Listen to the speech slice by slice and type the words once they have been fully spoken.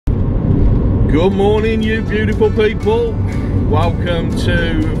Good morning, you beautiful people. Welcome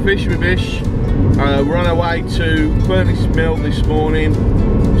to Fish with Ish. We're on our way to Furnace Mill this morning.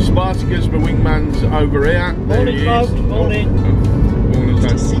 Spartacus, my wingman's over here. Morning, folks. Morning. Morning,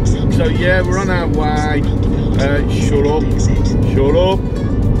 folks. So yeah, we're on our way. Shut up.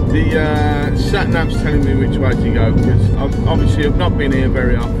 The sat-nav's telling me which way to go because obviously I've not been here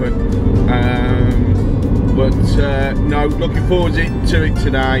very often. No, looking forward to it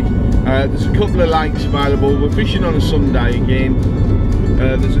today. There's a couple of lakes available. We're fishing on a Sunday again.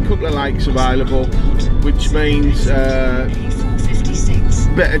 There's a couple of lakes available, which means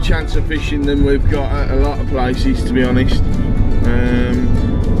better chance of fishing than we've got at a lot of places, to be honest.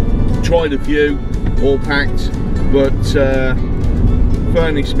 Tried a few, all packed, but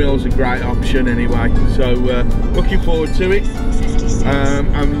Furnace Mill's a great option anyway. So looking forward to it,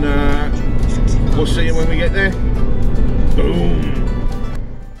 and we'll see you when we get there. Boom.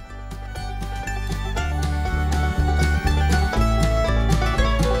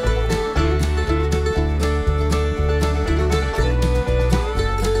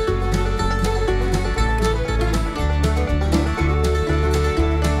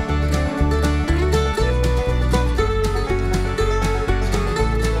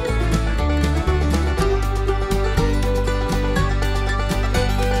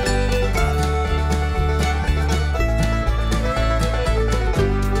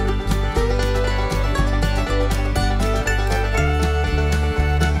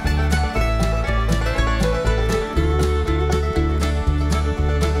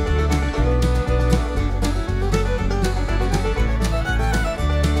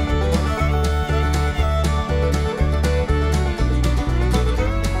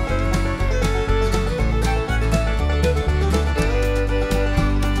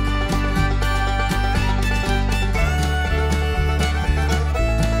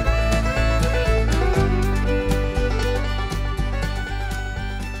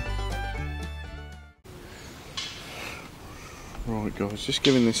 Right guys, just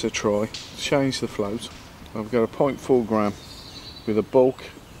giving this a try. Change the float. I've got a 0.4 gram with a bulk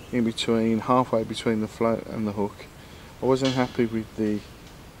in between, halfway between the float and the hook. I wasn't happy with the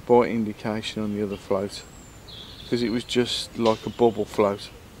bite indication on the other float because it was just like a bubble float.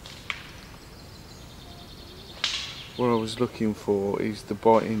 What I was looking for is the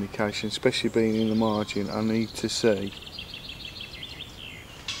bite indication, especially being in the margin. I need to see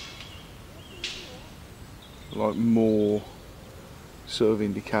like more sort of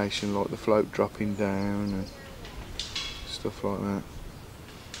indication, like the float dropping down and stuff like that.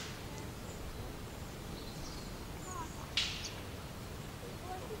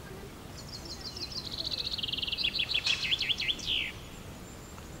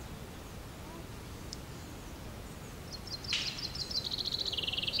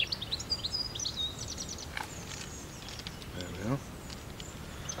 There we are.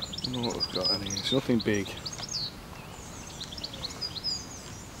 I don't know what we've got in here. It's nothing big.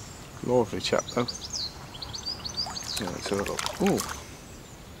 Lovely chap though. Yeah, let's have a look. Oh,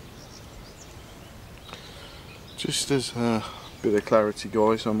 just as a bit of clarity,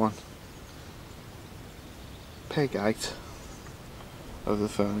 guys, I'm on peg 8 of the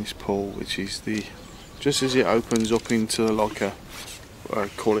Furnace pool, which is the just as it opens up into like a, I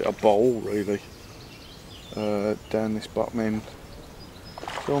call it a bowl really, down this bottom end.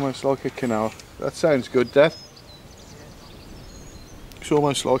 It's almost like a canal. That sounds good, Dad. It's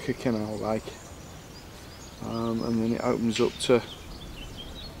almost like a canal lake, and then it opens up to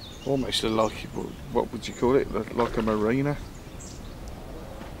almost like, what would you call it, like a marina,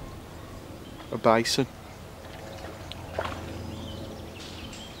 a basin.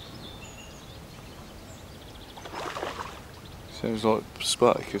 Sounds like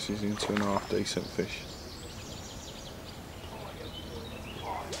Spartacus is in 2.5 decent fish.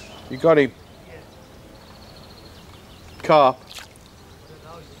 You got him? Carp.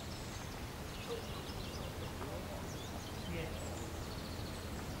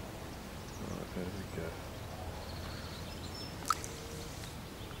 There we go.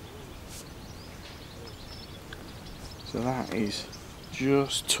 So that is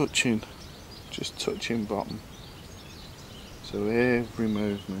just touching bottom. So every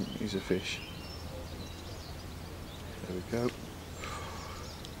movement is a fish. There we go.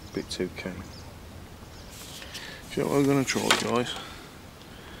 Bit too keen. Do you know what I'm going to try, guys?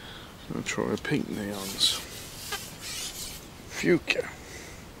 I'm going to try a pink neons. FJUKA.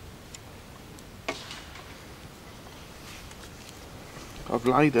 I've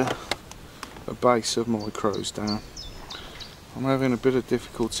laid a base of micros down. I'm having a bit of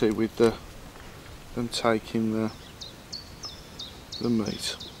difficulty with them taking the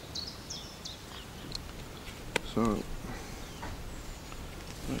meat. So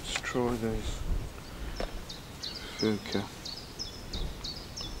let's try these FJUKA.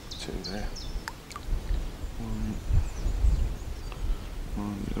 2 there.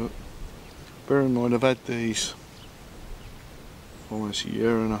 One up. Bear in mind I've had these almost a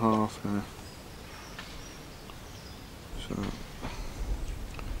year and a half now. So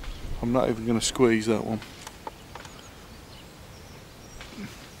I'm not even going to squeeze that one.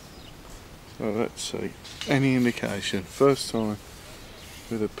 So let's see. Any indication? First time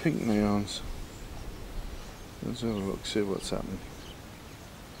with the pink neons. Let's have a look, see what's happening.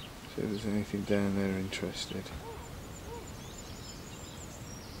 See if there's anything down there interested.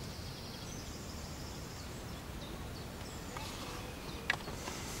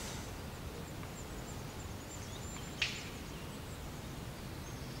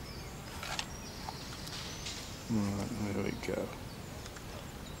 Right, there we go.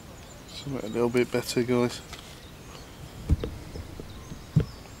 Something a little bit better, guys.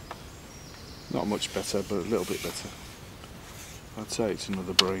 Not much better, but a little bit better. I'd say it's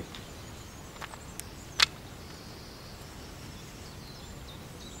another Bream.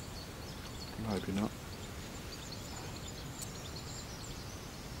 Maybe not.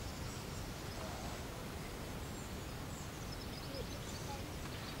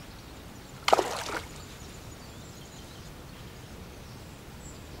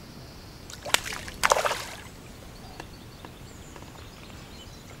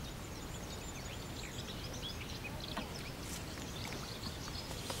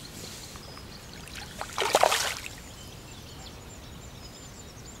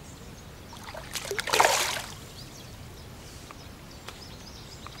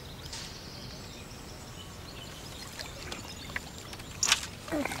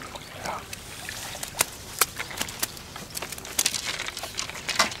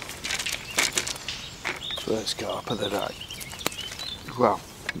 First carp of the day. Well,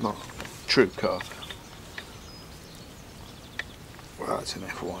 not true carp. Well, it's an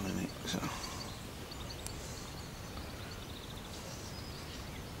F1, isn't it? So.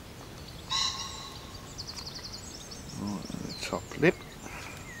 Right, the top lip.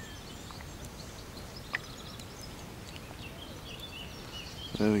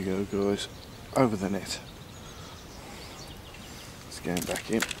 There we go, guys. Over the net. Let's get him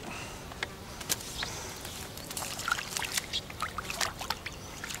back in.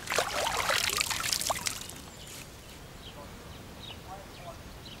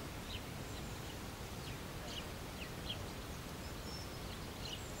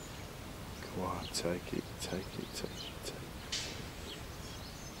 Go on, take it, take it, take it, take it.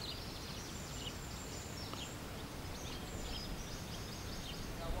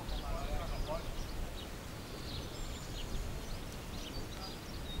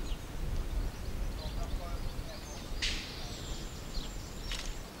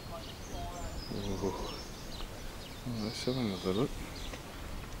 Oh, let's have another look.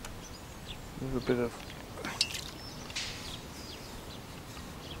 There's a bit of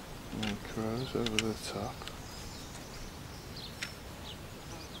crows over the top.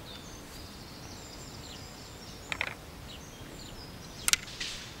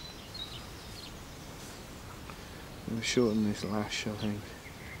 I'm going to shorten this lash, I think,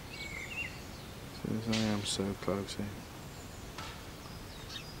 since I am so close in.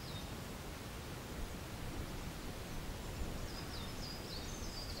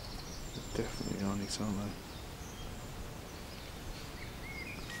 Definitely on it, aren't they?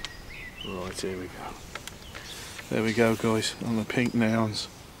 Right, here we go. There we go, guys, on the pink neons.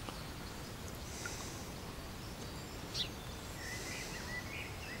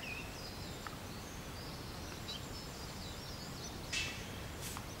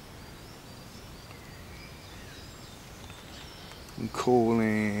 I'm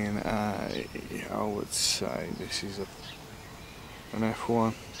calling I would say this is an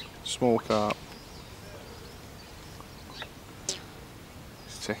F1 small carp.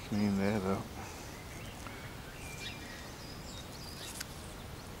 It's taking me in there though.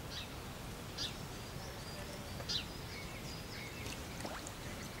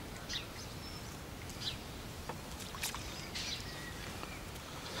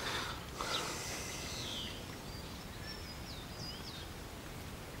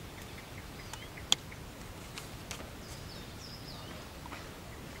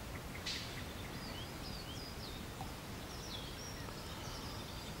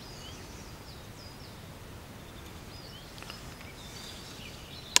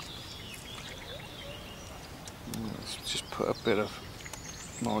 Let's just put a bit of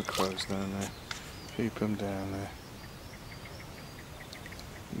micros down there, keep them down there.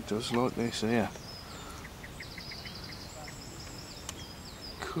 He does like this here.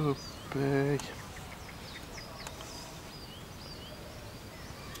 Could be.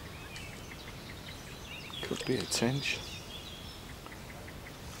 Could be a tench.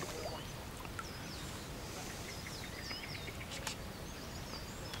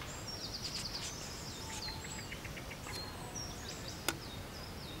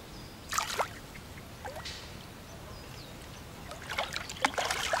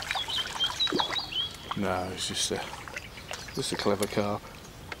 No, it's just a clever carp.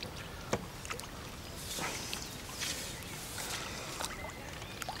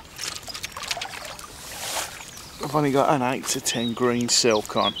 I've only got an 8 to 10 green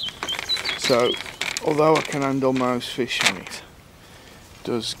silk on, so although I can handle most fish on it, it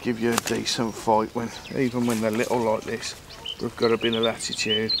does give you a decent fight when, even when they're little like this. We've got a bit of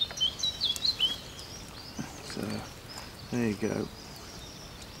latitude. So there you go.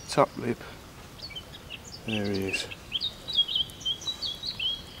 Top lip. There he is.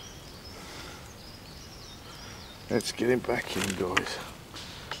 Let's get him back in, guys.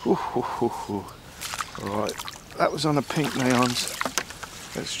 Alright, that was on a pink neons.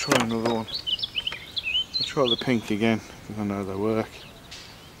 Let's try another one. I'll try the pink again, because I know they work.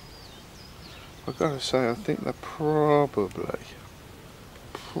 I've got to say, I think they're probably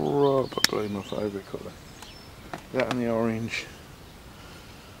my favourite colour. That and the orange.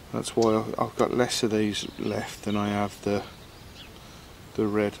 That's why I've got less of these left than I have the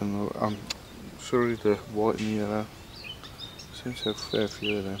red and the, sorry, the white and the yellow. Seems to have a fair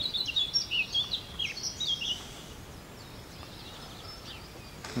few of them.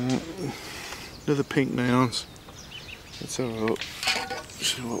 Another pink neons. Let's have a look.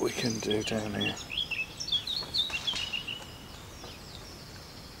 See what we can do down here.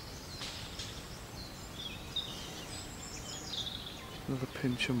 Another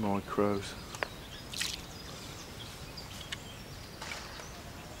pinch of micros.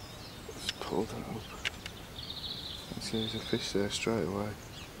 Let's pull that up. See, there's a fish there straight away.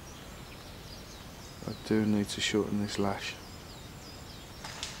 I do need to shorten this lash.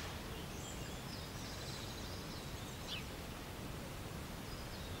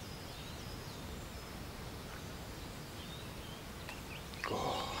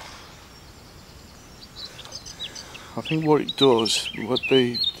 I think what it does, what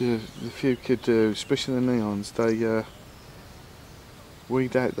the FJUKA do, especially the neons, they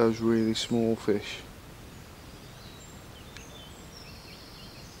weed out those really small fish.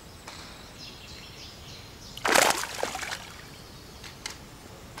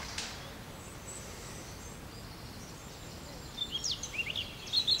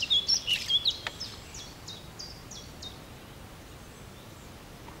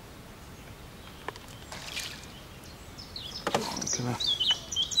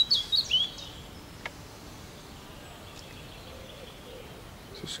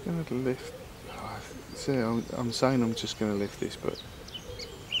 Just going to lift. See, I'm saying I'm just going to lift this, but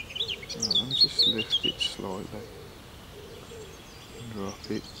let me just lift it slightly and drop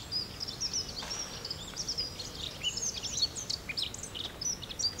it.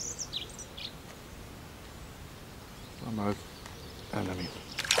 I'm over, and I mean,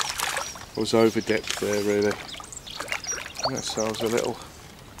 I was over depth there really. Give ourselves a little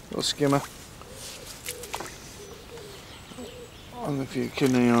skimmer on the FJUKA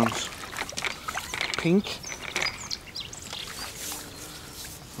neons. Pink.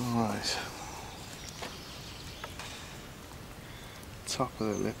 Alright. Top of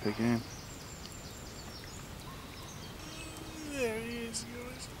the lip again. There he is,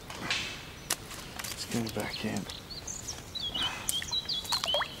 guys. Let's get him back in.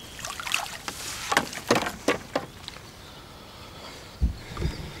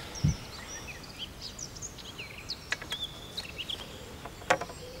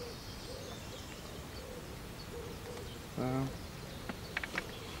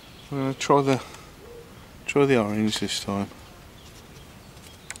 I'm going to try the orange this time.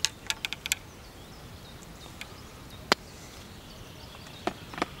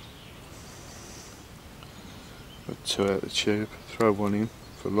 Got 2 out of the tube, throw 1 in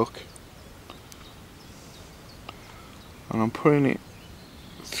for luck. And I'm putting it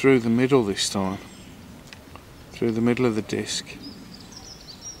through the middle this time, through the middle of the disc,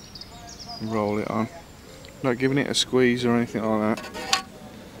 and roll it on. Not giving it a squeeze or anything like that.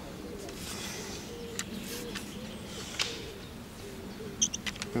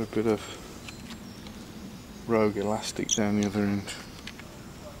 Got a bit of rogue elastic down the other end.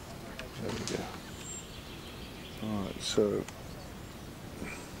 There we go. Alright, so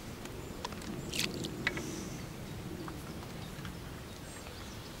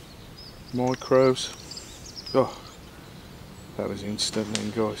micros. Oh, That was instant then,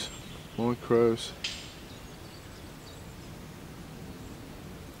 guys. Micros.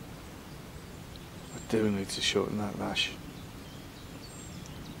 I do need to shorten that lash.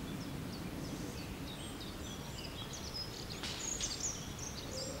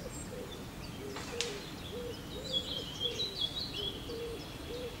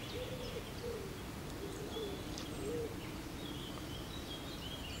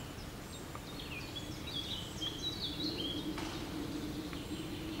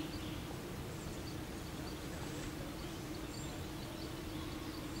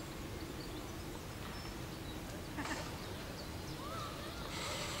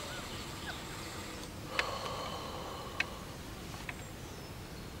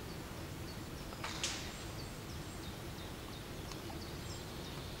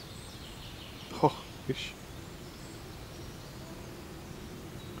 Oh, fish.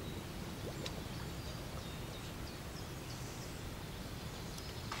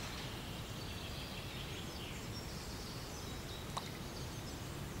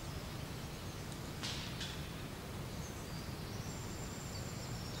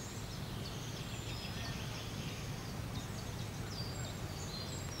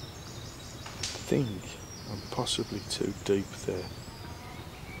 I think I'm possibly too deep there.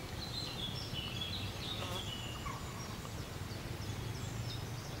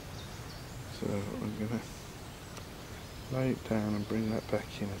 So I'm going to lay it down and bring that back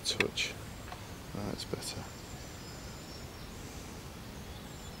in a touch. That's better.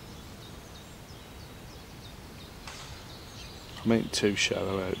 I meant too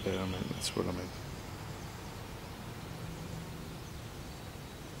shallow out there, that's what I meant.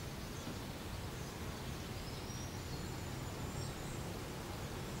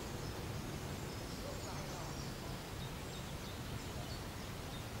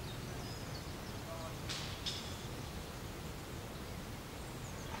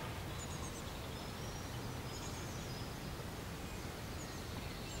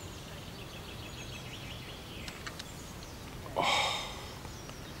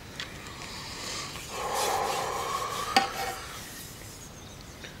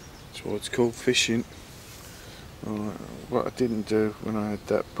 That's what it's called, fishing. What I didn't do when I had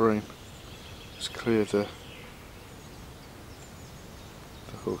that bream was clear the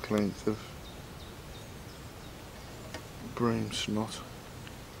hook length of bream snot.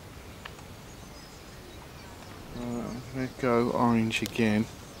 I'm going to go orange again.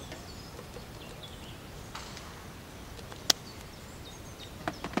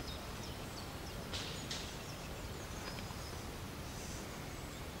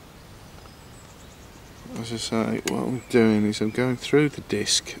 As I say, what I'm doing is I'm going through the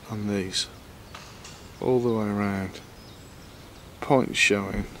disc on these all the way around, point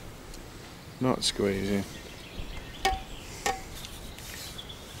showing, not squeezing. I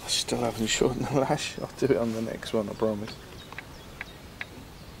still haven't shortened the lash. I'll do it on the next one, I promise.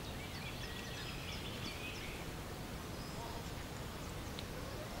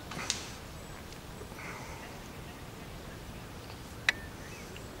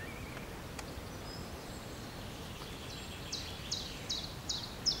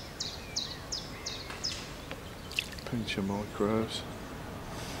 Pinch of micros.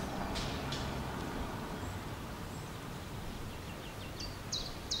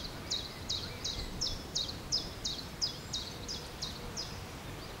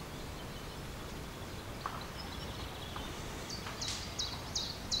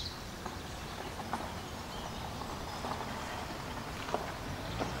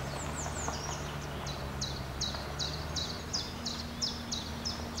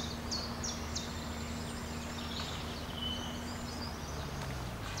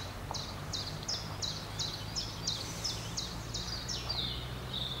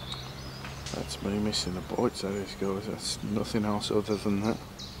 That's me missing the bites out of these guys, that's nothing else other than that.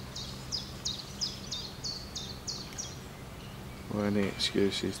 Well, any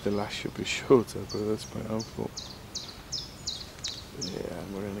excuses, the lash should be shorter, but that's my own fault. Yeah,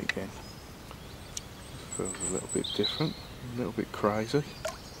 and we're in again. Feels a little bit different, a little bit crazy.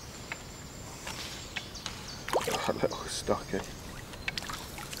 A little stocky.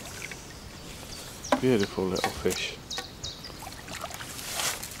 Beautiful little fish.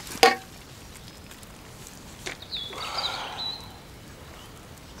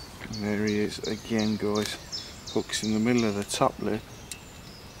 And there he is again, guys. Hook's in the middle of the top lip.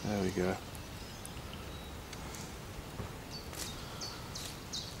 There we go.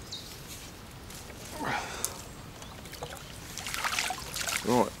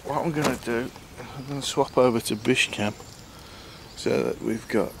 Right, what I'm going to do, I'm going to swap over to bush cam so that we've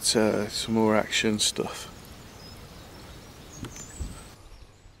got some more action stuff.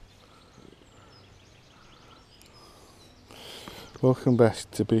 Welcome back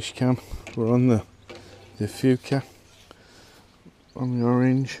to Bish Cam. We're on the FJUKA on the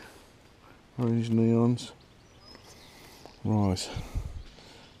orange neons. Right,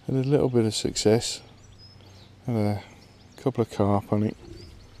 had a little bit of success. Had a couple of carp on it.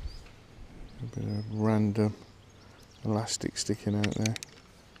 A bit of random elastic sticking out there.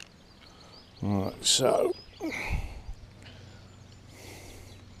 Right, so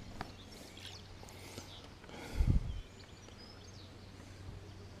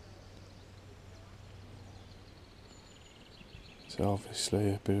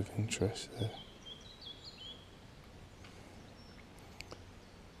obviously a bit of interest there.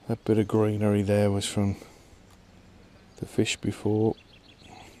 That bit of greenery there was from the fish before.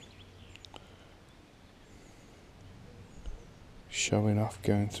 Showing off,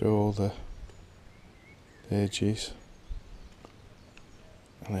 going through all the edges.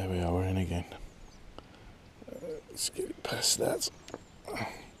 And there we are, we're in again. Let's get it past that.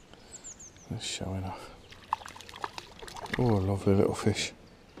 That's showing off. Oh, a lovely little fish.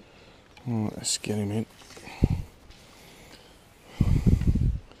 Right, let's get him in.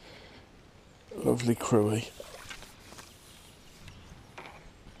 Lovely crewy.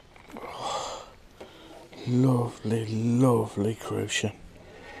 Oh, lovely crucian.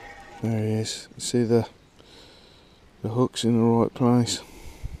 There he is. See the hook's in the right place.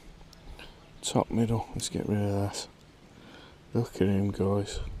 Top middle. Let's get rid of that. Look at him,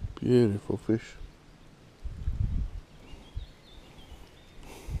 guys. Beautiful fish.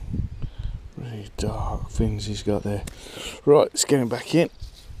 Really dark fins he's got there. Right, let's get him back in.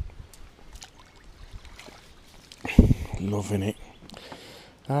 Loving it.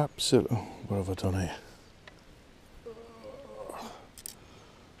 Absolutely. What have I done here?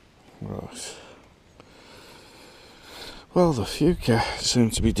 Right. Well, the FJUKA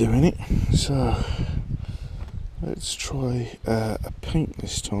seems to be doing it, so let's try a pink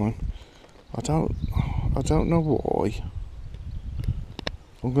this time. I don't know why.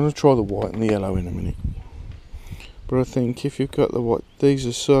 I'm going to try the white and the yellow in a minute. But I think if you've got the white, these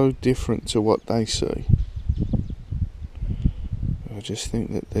are so different to what they see. I just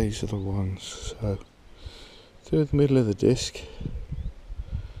think that these are the ones. So through the middle of the disc,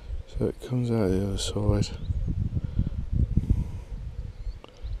 so it comes out the other side.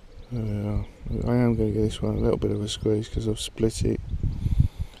 There we are. I am going to give this one a little bit of a squeeze because I've split it.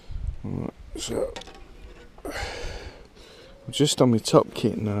 Right, so I'm just on my top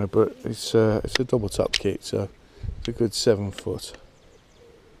kit now, but it's a double top kit, so it's a good 7 foot.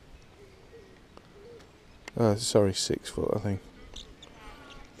 Sorry, 6 foot, I think.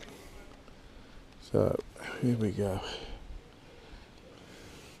 So here we go.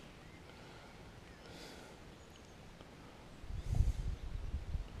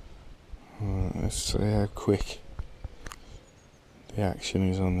 Right, let's see how quick the action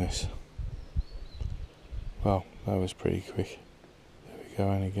is on this. Well, that was pretty quick. There we go,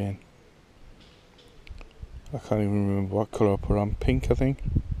 and again. I can't even remember what colour I put on. Pink, I think.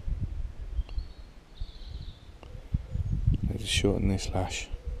 I need to shorten this lash.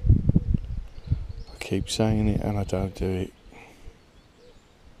 I keep saying it and I don't do it.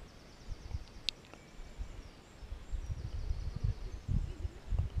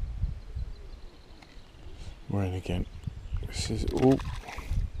 We're in again. This is all.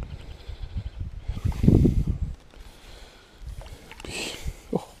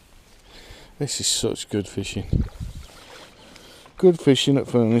 Oh, this is such good fishing. Good fishing at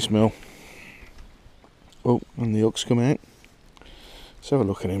Furnace Mill. Oh, and the hooks come out. Let's have a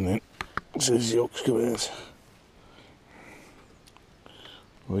look at him then. So the hooks come out.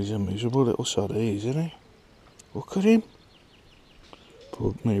 Oh, he's a miserable little soddy, isn't he? Look at him.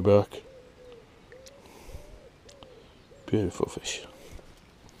 Put me back. Beautiful fish.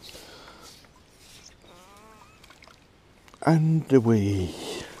 And away.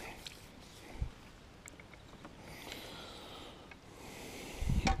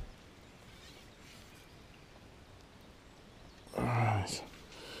 Alright.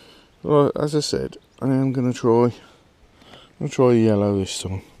 Well, as I said, I am going to try yellow this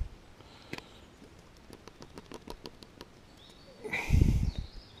time.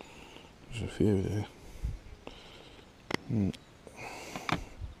 There's a few there.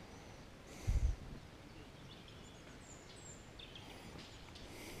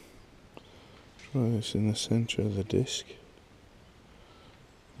 Try this in the centre of the disc.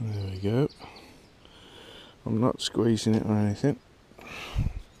 There we go. I'm not squeezing it or anything.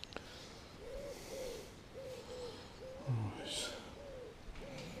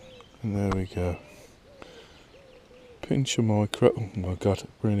 And there we go. Pinch of micro. Oh my god,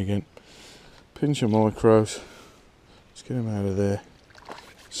 we're in again. Pinch of micros. Let's get him out of there.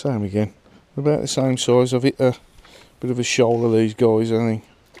 Same again. About the same size. I've hit a bit of a shoal of these guys, I think.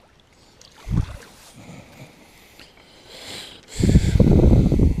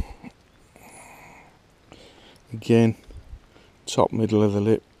 Again, top middle of the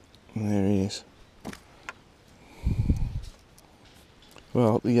lip. And there he is.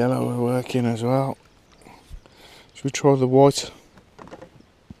 Well, the yellow are working as well. Should we try the white?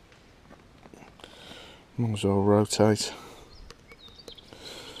 Might as well rotate.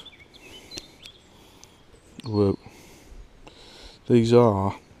 Whoa. These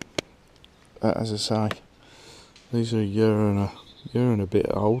are, as I say, these are a year and a bit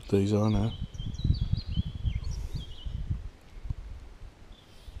old. These are now.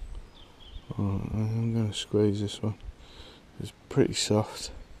 Right, I'm going to squeeze this one. It's pretty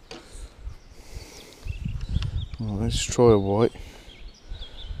soft. Right, let's try a white.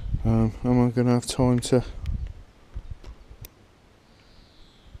 Am I going to have time to?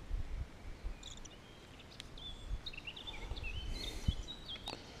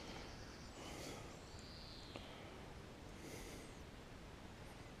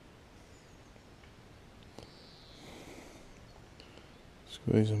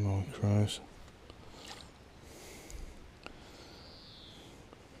 Squeeze the micros.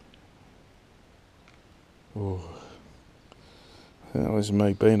 Oh, I think that was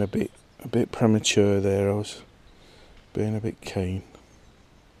me being a bit premature there. I was being a bit keen.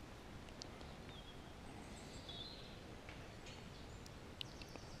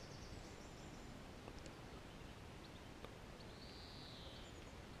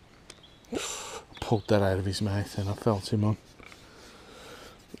 I pulled that out of his mouth and I felt him on.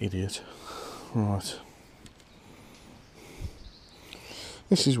 Idiot. Right.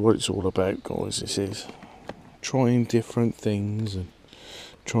 This is what it's all about, guys. This is trying different things and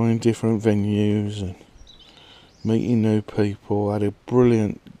trying different venues and meeting new people. I had a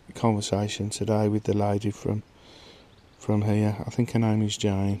brilliant conversation today with the lady from here. I think her name is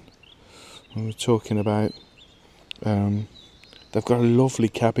Jane. We were talking about they've got a lovely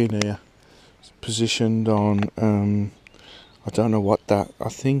cabin here. It's positioned on I don't know what that, I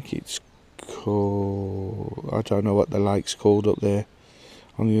think it's called, I don't know what the lake's called up there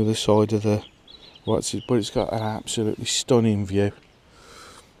on the other side of the, but it's got an absolutely stunning view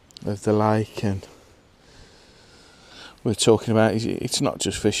of the lake. And we're talking about, it's not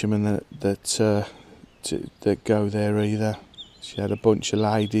just fishermen that go there either. She had a bunch of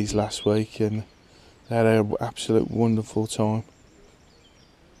ladies last week and they had an absolute wonderful time.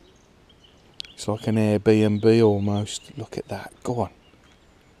 It's like an Airbnb almost. Look at that. Go on.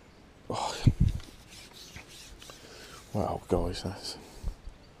 Oh. Wow, guys, that's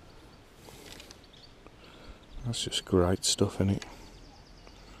just great stuff, isn't it?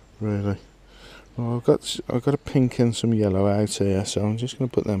 Really. Well, I've got a pink and some yellow out here, so I'm just going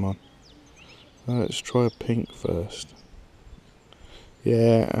to put them on. Let's try a pink first.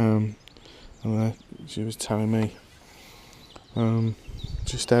 Yeah. She was telling me.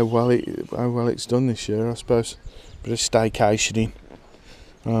 Just how well it's done this year, I suppose. Bit of staycationing.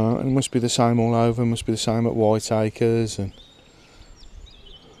 It must be the same all over. It must be the same at Whiteacres and.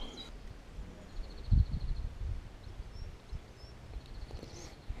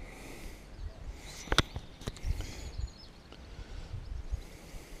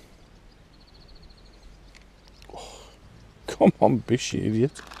 Oh, come on, bish, you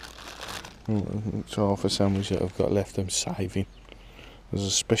idiot! Oh, it's half a sandwich that I've got left. I'm saving as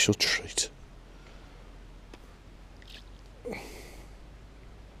a special treat.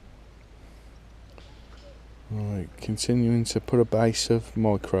 Right, continuing to put a base of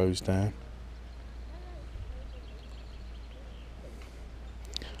micros down.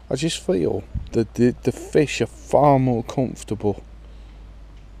 I just feel that the fish are far more comfortable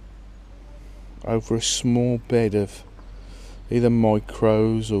over a small bed of either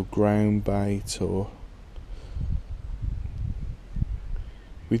micros or ground bait, or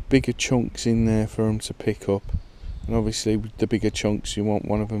with bigger chunks in there for them to pick up. And obviously with the bigger chunks you want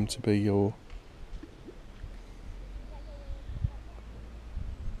one of them to be your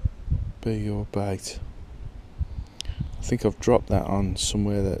bait. I think I've dropped that on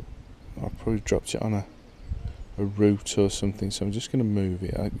somewhere that I've probably dropped it on a root or something, so I'm just going to move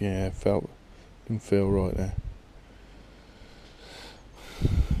it. Yeah, didn't feel right there.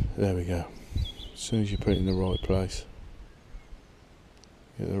 There we go. As soon as you put it in the right place,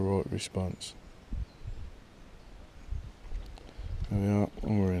 get the right response. There we are,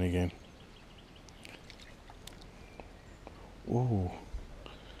 and we're in again. Ooh.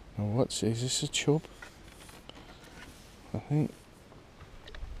 Now is this a chub? I think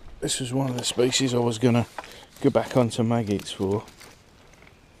this was one of the species I was gonna go back onto maggots for.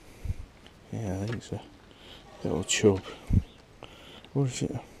 Yeah, I think it's a little chub. What is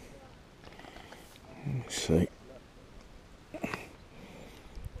it? Let's see.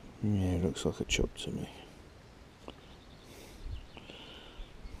 Yeah, it looks like a chub to me.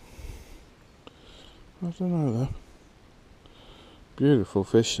 I don't know though. Beautiful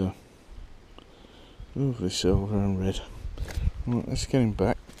fish though. Lovely silver and red. Right, let's get him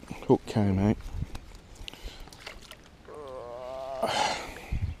back. Hook came out.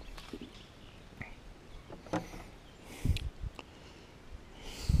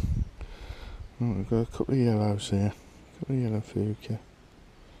 Right, we've got a couple of yellows here. A couple of yellow FJUKA.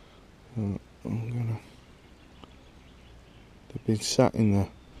 They've been sat in the,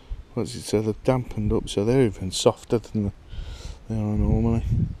 what's it say, they've dampened up, so they're even softer than they are normally.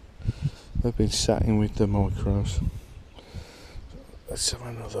 They've been sat in with the micros. Let's have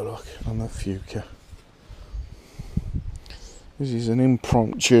another look on the FJUKA. This is an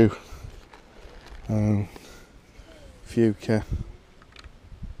impromptu FJUKA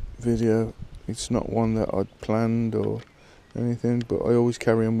video. It's not one that I'd planned or anything, but I always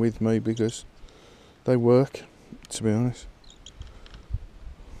carry them with me because they work, to be honest.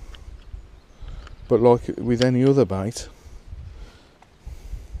 But like with any other bait,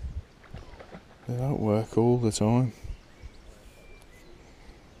 they don't work all the time.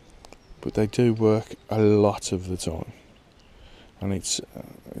 But they do work a lot of the time. And it's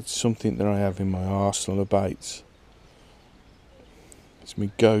something that I have in my arsenal of baits. It's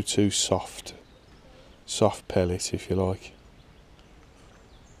my go-to soft pellet, if you like.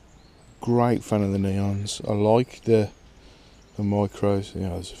 Great fan of the neons. I like the micros. Yeah,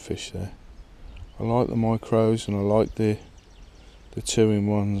 there's a fish there. I like the micros and I like the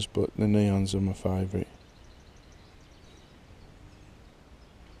 2-in-1s, but the neons are my favourite.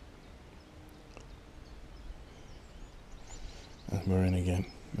 And we're in again.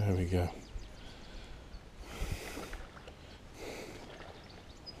 There we go.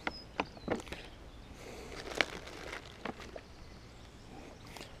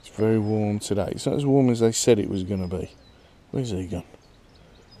 It's very warm today. It's not as warm as they said it was going to be. Where's he gone?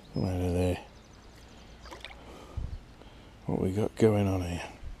 Come out of there. What we got going on here?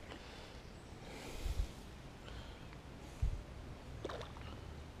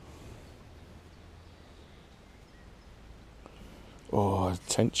 Oh,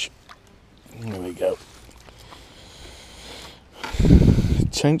 Tench. There we go.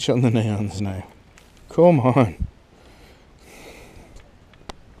 Tench on the neons now. Come on.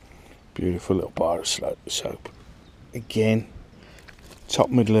 Beautiful little bar of soap. Again, top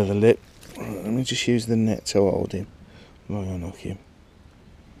middle of the lip. Let me just use the net to hold him. I'll unhook him.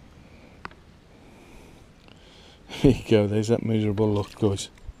 There you go, there's that miserable look, guys.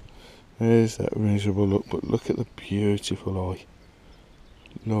 There's that miserable look, but look at the beautiful eye.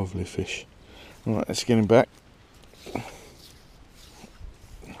 Lovely fish. Right, let's get him back.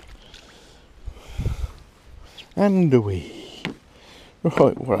 And away.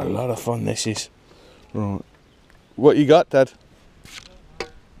 Right, what a lot of fun this is. Right. What you got, Dad?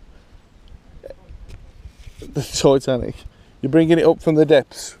 The Titanic. You're bringing it up from the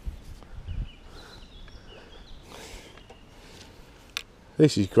depths.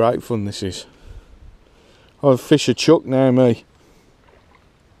 This is great fun, this is. I'll fish a chuck now, me.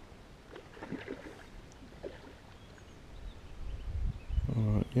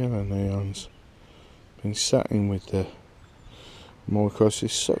 Alright, yellow neons. Been sat in with the micros.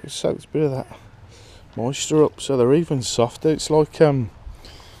 It's soaked a bit of that moisture up, so they're even softer. It's like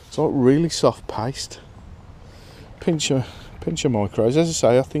really soft paste. Pinch of micros. As I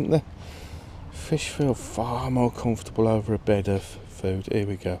say, I think the fish feel far more comfortable over a bed of food. Here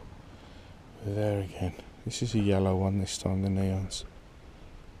we go. There again. This is a yellow one this time, the neons.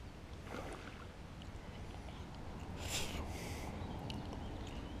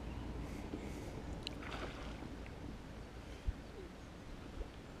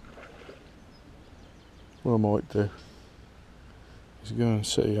 What I might do is go and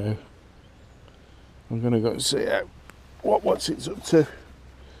see how. I'm going to go and see how what's it's up to.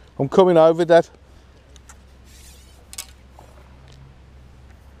 I'm coming over, Dad.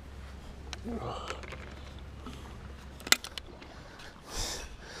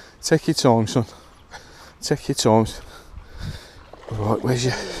 Take your time, son. Take your time. Right, where's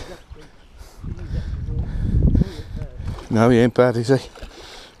your... No, he ain't bad, is he?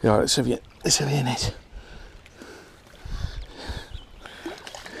 Yeah, let's have you in it.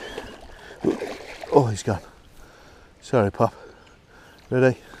 Oh, he's gone. Sorry, Pop.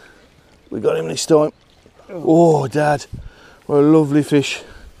 Ready? We got him this time. Oh, Dad. What a lovely fish.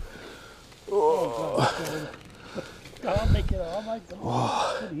 Oh.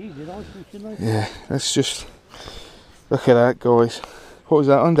 Oh. Yeah, let's just look at that, guys. What was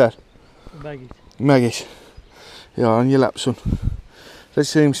that on, Dad? Maggots. Maggots. Yeah, on your lap, son. Let's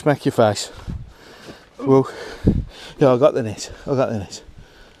see him smack your face. Whoa. Yeah, I got the net. I got the net.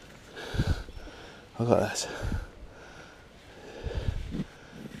 I got that.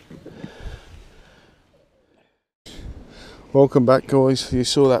 Welcome back, guys. You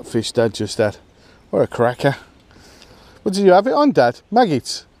saw that fish Dad just had. What a cracker. What did you have it on, Dad?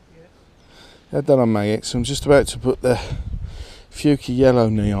 Maggots? Yeah. I had that on maggots. I'm just about to put the FJUKA yellow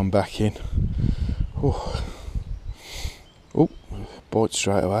neon back in. Oh, oh, bite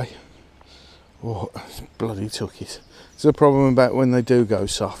straight away. Oh, bloody took it. There's a problem about when they do go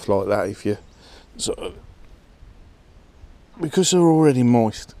soft like that, if you sort of, because they're already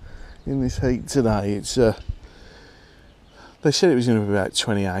moist in this heat today, it's they said it was going to be about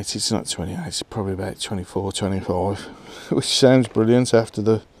 28, it's not 28, it's probably about 24, 25, which sounds brilliant after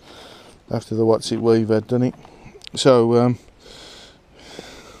the what's it we've had, doesn't it? So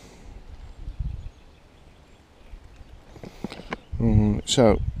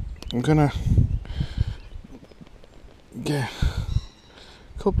so I'm gonna get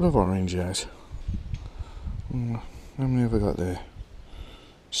a couple of orange out. How many have I got there?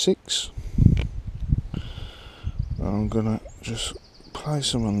 6. I'm gonna just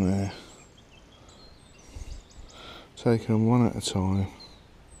place them on there, taking them one at a time,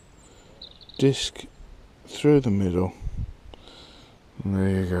 disc through the middle, and there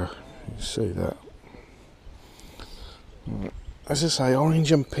you go, you can see that. Right. As I say,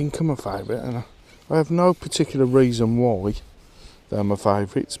 orange and pink are my favourite, and I have no particular reason why they're my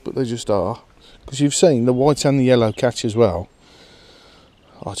favourites, but they just are, because you've seen the white and the yellow catch as well.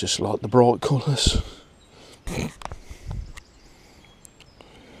 I just like the bright colours.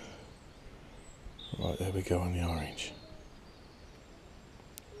 Right, there we go on the orange.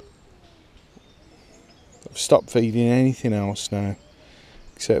 I've stopped feeding anything else now,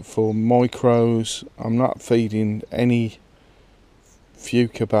 except for micros. I'm not feeding any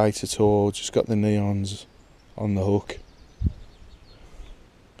FJUKA bait at all, just got the neons on the hook.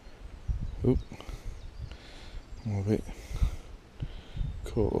 Oop. I'm a bit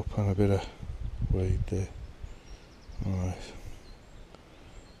caught up on a bit of weed there. Alright.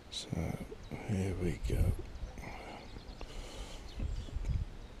 So here we go.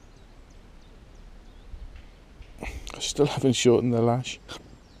 I still haven't shortened the lash.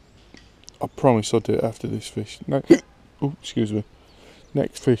 I promise I'll do it after this fish. No. Oh, excuse me.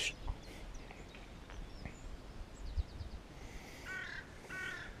 Next fish.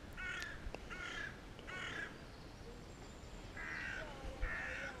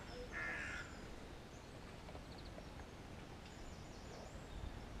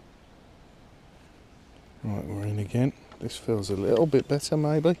 Right, we're in again. This feels a little bit better,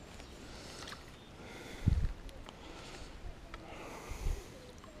 maybe.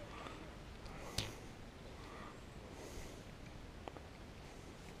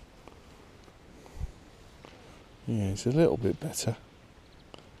 Yeah, it's a little bit better.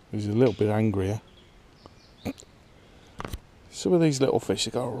 He's a little bit angrier. Some of these little fish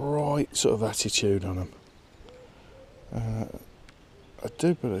have got a right sort of attitude on them. I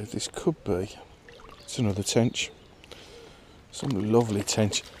do believe this could be. It's another tench. Some lovely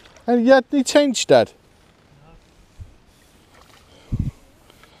tench. And you had any tench, Dad?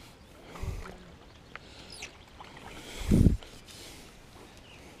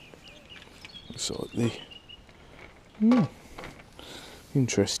 Looks like the...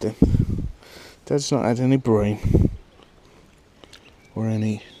 Interesting. Dad's not had any Bream. Or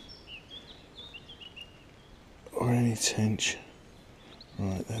any tench.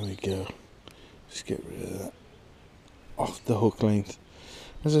 Right, there we go. Just get rid of that off the hook length.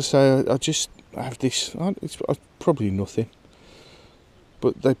 As I say, I just have this. It's probably nothing,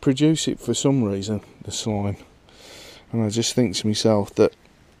 but they produce it for some reason, the slime, and I just think to myself that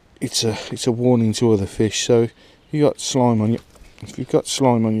it's a warning to other fish. So if you've got slime on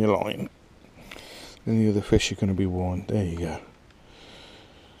your line, then the other fish are going to be warned. There you go.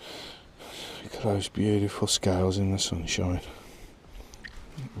 Look at those beautiful scales in the sunshine.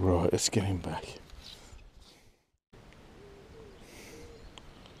 Right, let's get him back.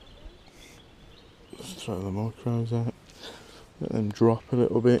 Let's throw the micros out, let them drop a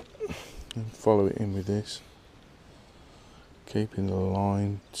little bit, and follow it in with this. Keeping the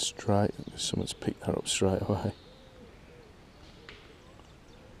line straight. Someone's picked that up straight away.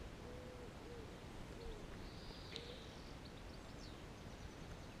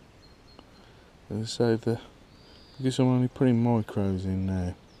 As I say, because I'm only putting micros in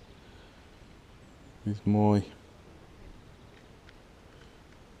now with my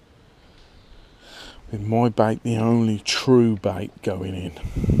with my bait the only true bait going in.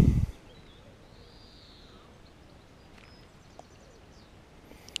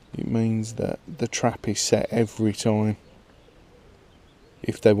 It means that the trap is set every time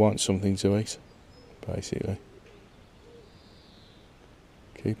if they want something to eat, basically.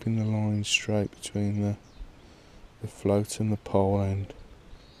 Keeping the line straight between the float and the pole end.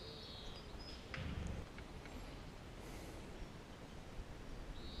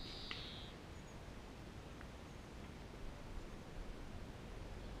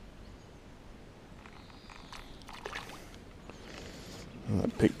 I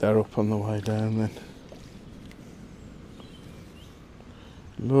picked that up on the way down then.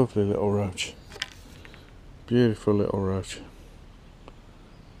 Lovely little roach. Beautiful little roach.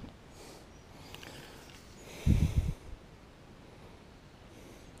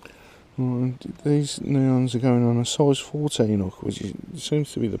 Right, these neons are going on a size 14 hook, which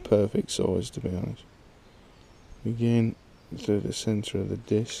seems to be the perfect size, to be honest. Again, through the centre of the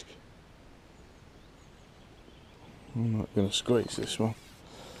disc. I'm not going to squeeze this one.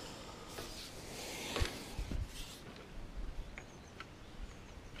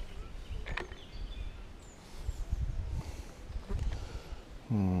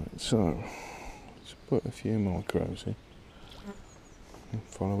 Alright, so let's put a few micros in and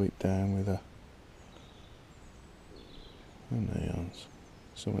follow it down with a neons.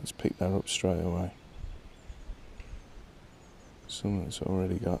 Someone's picked that up straight away. Someone's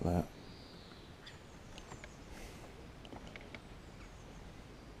already got that.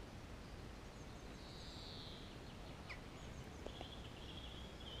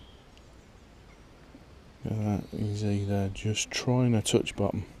 That is either just trying to touch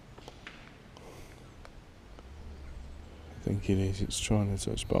bottom. I think it is, it's trying to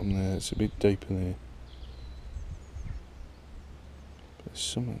touch bottom there, it's a bit deeper there. But there's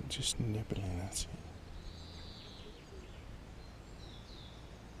someone just nibbling at it.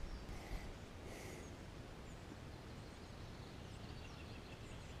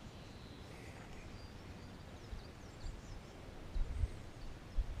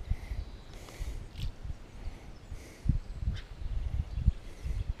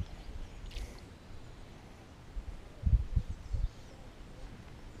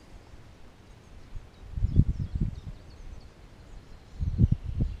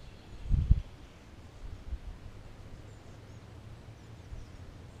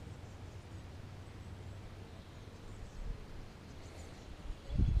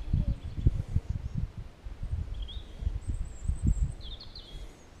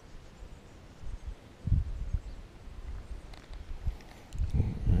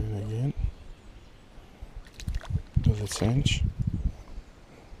 The Tench.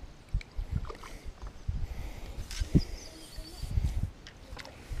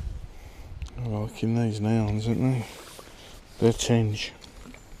 I'm liking these neons, aren't they? The Tench.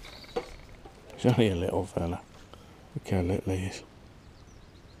 He's only a little fella. Look how little he is.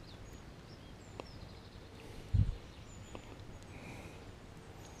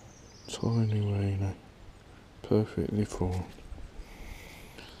 Tiny weenie. Perfectly formed.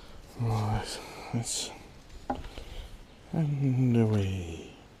 Right, let's and away.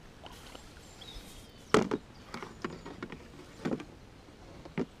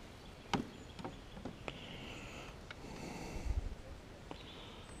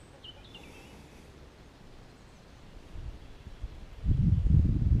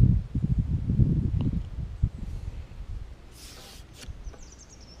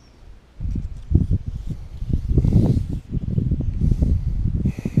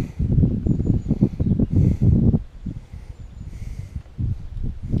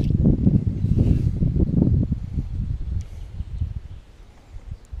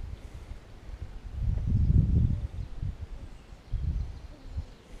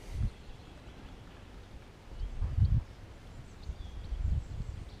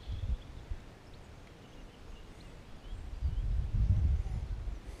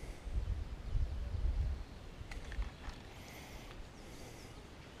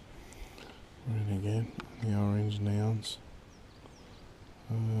 And again, the orange neons.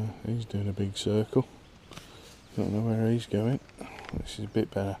 He's doing a big circle. Don't know where he's going. This is a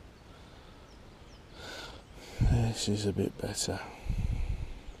bit better. This is a bit better.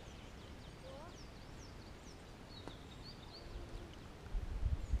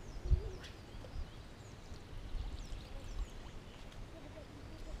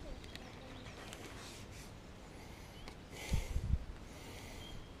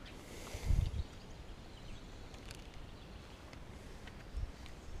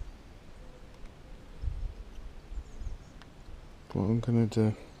 What I'm going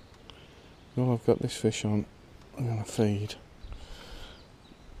to do Well, I've got this fish on, I'm going to feed.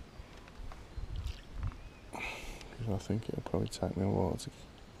 Because I think it'll probably take me a while to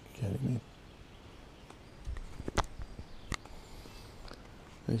get him in.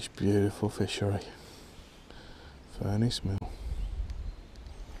 This beautiful fishery. Furnace Mill.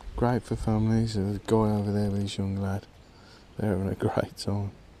 Great for families. There's a guy over there with his young lad. They're having a great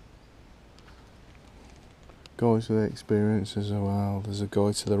time. Guys with experience as well. There's a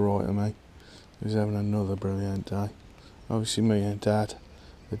guy to the right of me who's having another brilliant day. Obviously me and Dad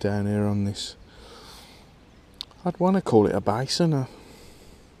are down here on this. I'd want to call it a basin. I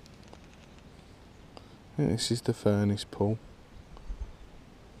think this is the furnace pool.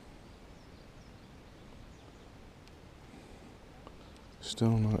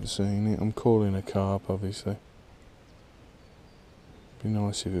 Still not seeing it. I'm calling a carp, obviously. Be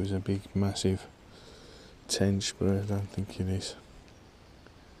nice if it was a big, massive tench, but I don't think it is.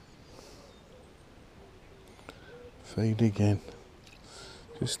 Feed again.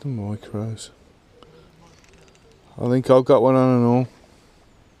 Just the micros. I think I've got one on and all.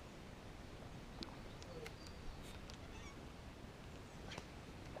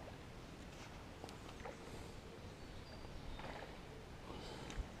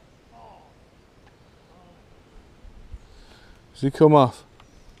 Does he come off?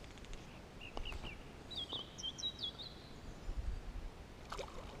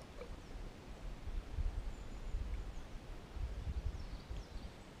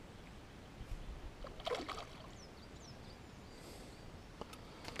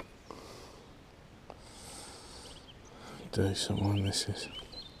 Decent one this is.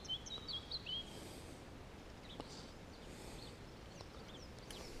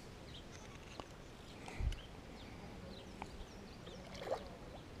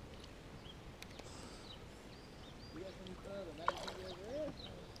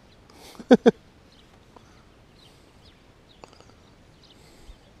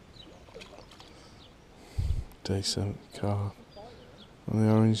 Decent carp on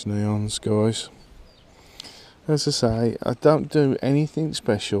the orange neons, guys. As I say, I don't do anything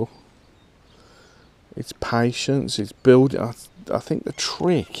special. It's patience, it's building. I think the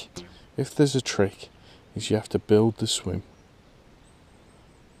trick, if there's a trick, is you have to build the swim.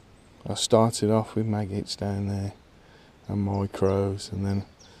 I started off with maggots down there and micros, and then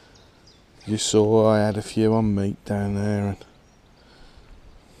you saw I had a few on meat down there, and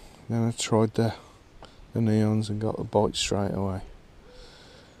then I tried the neons and got the bite straight away.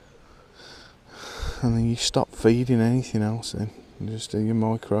 And then you stop feeding anything else then. You just do your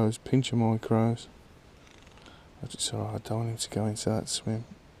micros, pinch your micros. I just thought, I don't want him to go into that swim.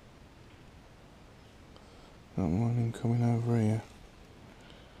 Don't want him coming over here.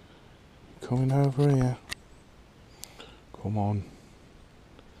 Coming over here. Come on.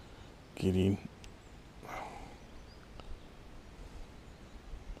 Get in.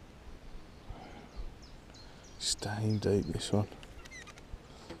 Staying deep this one.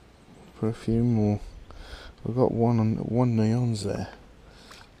 Put a few more. We've got one neons there.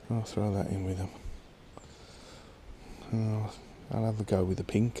 I'll throw that in with them. I'll have a go with the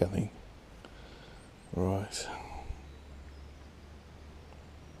pink, I think. Right.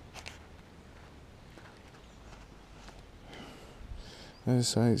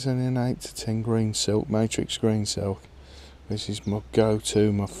 As I say, it's only an 8 to 10 green silk, matrix green silk. This is my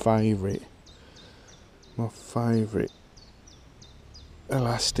go-to, my favourite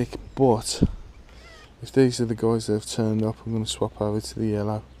elastic, but if these are the guys that have turned up, I'm going to swap over to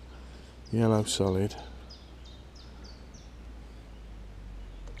the yellow solid.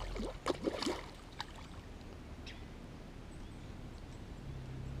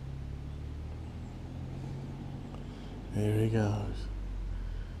 Here he goes.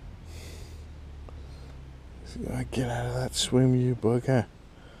 Get out of that swim, you bugger.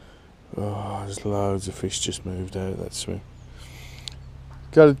 Oh, there's loads of fish just moved out of that swim.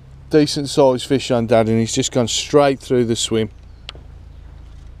 Got a decent sized fish on Dad, and he's just gone straight through the swim.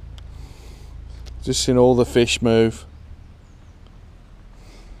 Just seen all the fish move.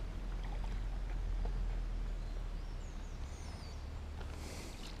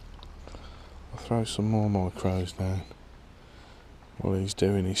 I'll throw some more micros down while he's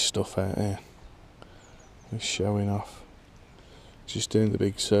doing his stuff out there. He's showing off. Just doing the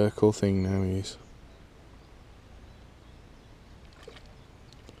big circle thing now, he is.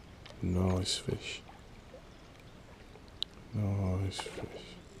 Nice fish. Nice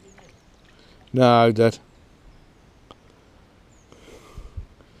fish. No, Dad.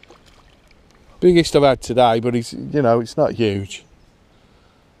 Biggest I've had today, but he's, you know, it's not huge.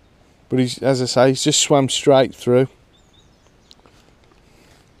 But he's, as I say, he's just swam straight through.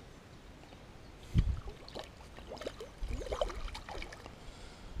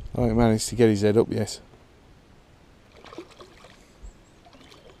 I haven't managed to get his head up yet.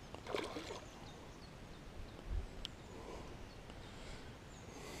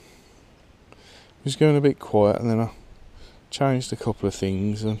 He was going a bit quiet, and then I changed a couple of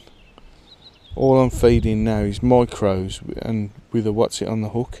things, and all I'm feeding now is micros and with a what's it on the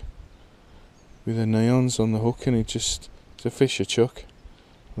hook, with the neons on the hook, and it's a fisher chuck.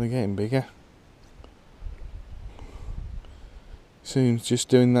 They're getting bigger. See, he's just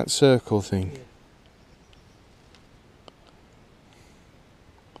doing that circle thing. Yeah.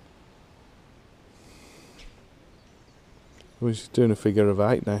 Oh, he's doing a figure of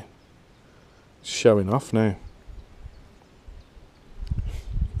 8 now. He's showing off now.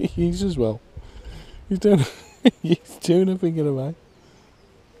 He's as well. He's doing a figure of 8.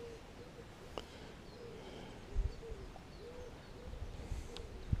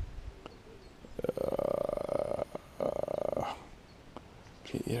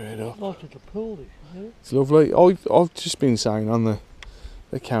 Get your head up. Nice little pool, isn't it? It's lovely. I've just been saying on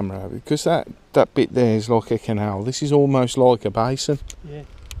the camera, because that bit there is like a canal. This is almost like a basin. Yeah.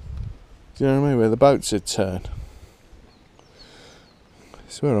 Do you know what I mean? Where the boats would turn.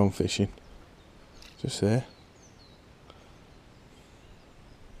 That's where I'm fishing. Just there.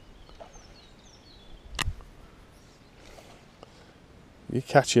 You're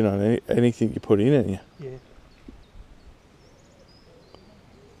catching on anything you put in, aren't you? Yeah.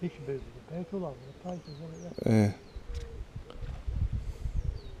 Fishing boots are about all over the place, isn't it? Yeah.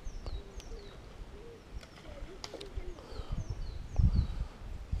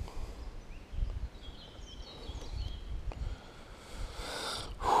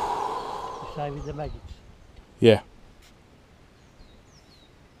 Saving the maggots. Yeah.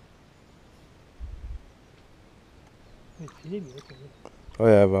 It's in him, isn't it? I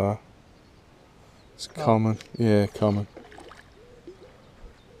have. It's common. Yeah, common.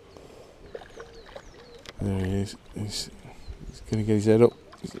 There he is. He's going to get his head up.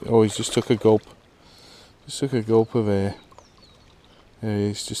 Oh, he's just took a gulp. Just took a gulp of air. There he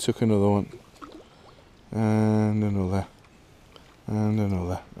is. Just took another one. And another. And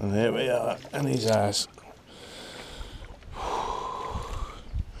another. And there we are. And he's ours.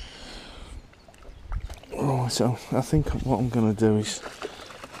 Right, so I think what I'm going to do is,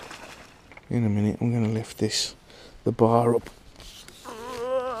 in a minute, I'm going to lift the bar up.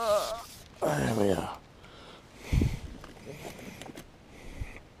 There we are.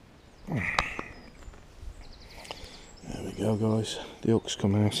 There we go, guys. The hooks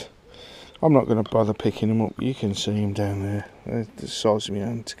come out. I'm not going to bother picking them up. You can see them down there. They're the size of my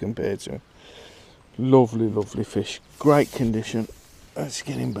hand compared to them. Lovely, lovely fish. Great condition. Let's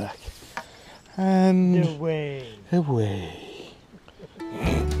get him back. And away. Away.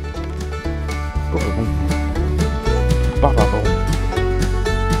 Ba-ba-boom. Ba-ba-boom.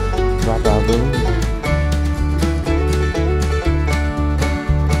 Ba-ba-boom.